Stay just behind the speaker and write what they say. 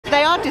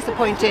they are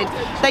disappointed.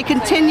 They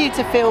continue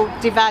to feel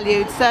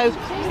devalued. So,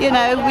 you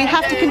know, we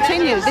have to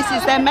continue. This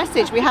is their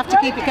message. We have to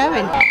keep it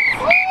going.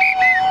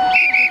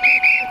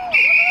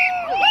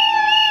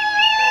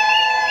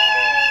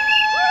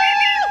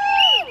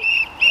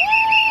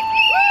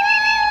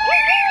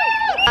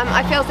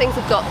 I feel things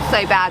have got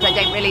so bad I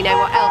don't really know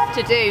what else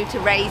to do to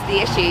raise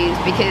the issues,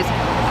 because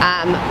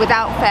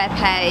without fair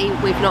pay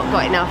we've not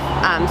got enough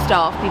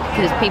staff,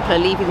 because people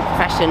are leaving the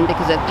profession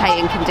because of pay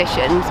and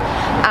conditions,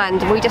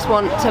 and we just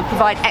want to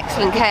provide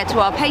excellent care to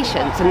our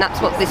patients, and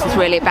that's what this is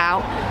really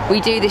about. We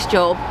do this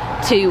job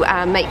to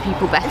make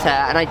people better,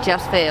 and I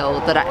just feel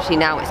that actually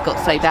now it's got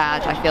so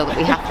bad I feel that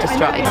we have to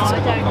strike.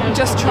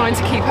 Just trying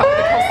to keep up with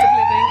the cost of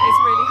living is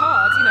really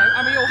hard, you know,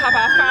 and we all have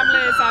our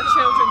families, our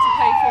children to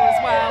pay for as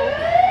well.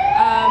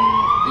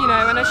 You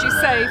know, and as you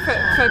say,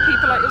 for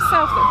people like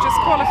yourself that have just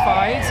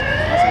qualified,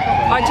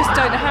 I just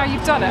don't know how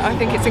you've done it. I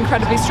think it's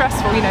incredibly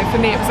stressful. You know, for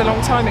me it was a long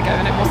time ago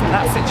and it wasn't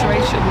that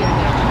situation.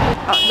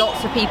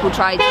 Lots of people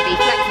tried to be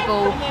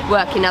flexible,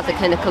 work in other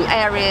clinical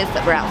areas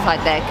that were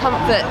outside their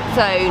comfort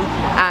zone,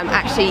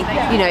 actually,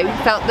 you know,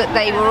 felt that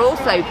they were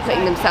also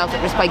putting themselves at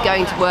risk by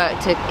going to work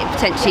to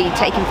potentially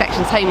take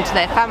infections home to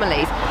their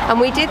families. And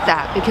we did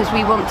that because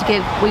we want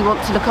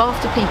to look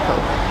after people.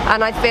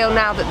 And I feel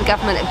now that the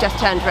government have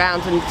just turned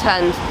around and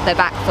turned their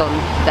backs on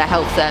their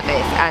health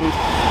service, and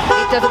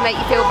it doesn't make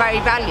you feel very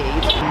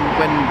valued.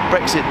 When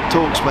Brexit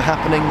talks were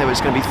happening, there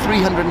was going to be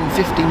 350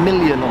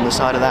 million on the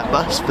side of that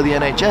bus for the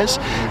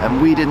NHS,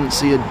 and we didn't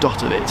see a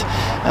dot of it.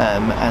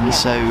 And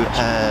so,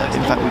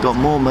 in fact, we got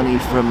more money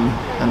from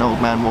an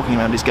old man walking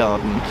around his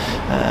garden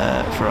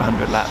for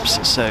 100 laps.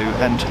 So,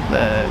 and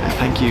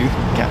thank you,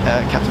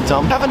 Captain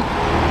Tom. We haven't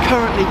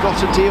currently got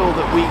a deal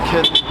that we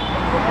can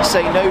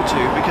say no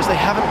to, because they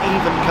haven't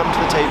even come to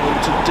the table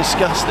to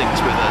discuss things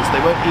with us.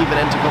 They won't even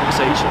enter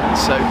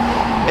conversations. So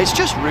it's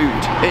just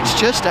rude. It's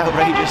just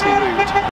outrageously rude.